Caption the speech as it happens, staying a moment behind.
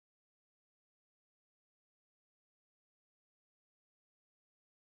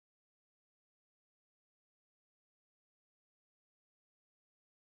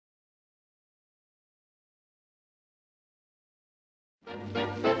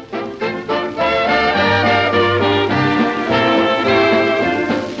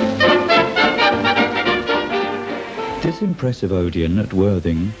This impressive Odeon at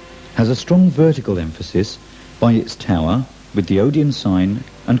Worthing has a strong vertical emphasis by its tower with the Odeon sign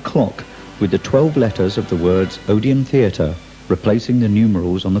and clock with the 12 letters of the words Odeon Theatre replacing the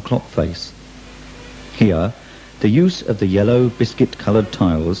numerals on the clock face. Here, the use of the yellow biscuit-coloured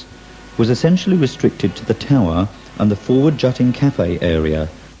tiles was essentially restricted to the tower and the forward-jutting cafe area.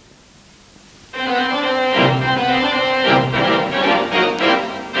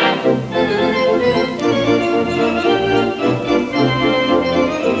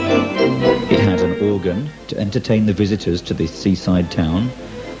 It had an organ to entertain the visitors to this seaside town,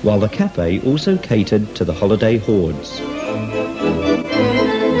 while the cafe also catered to the holiday hordes.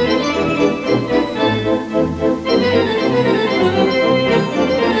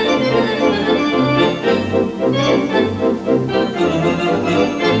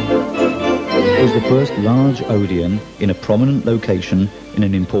 It was the first large Odeon in a prominent location in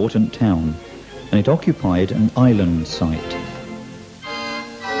an important town, and it occupied an island site.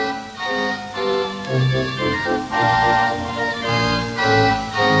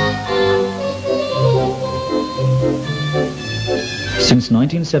 Since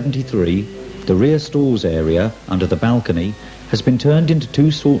 1973, the rear stalls area under the balcony has been turned into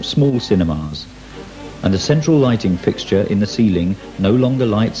two small cinemas, and the central lighting fixture in the ceiling no longer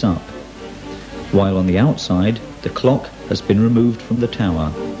lights up, while on the outside the clock has been removed from the tower.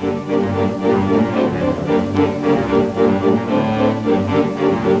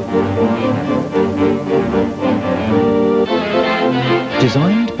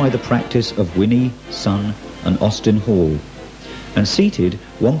 Designed by the practice of Winnie, Son and Austin Hall, and seated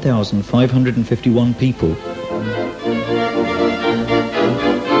 1,551 people.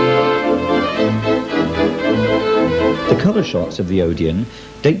 The colour shots of the Odeon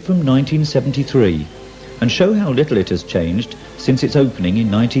date from 1973 and show how little it has changed since its opening in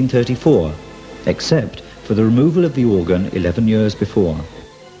 1934, except for the removal of the organ 11 years before.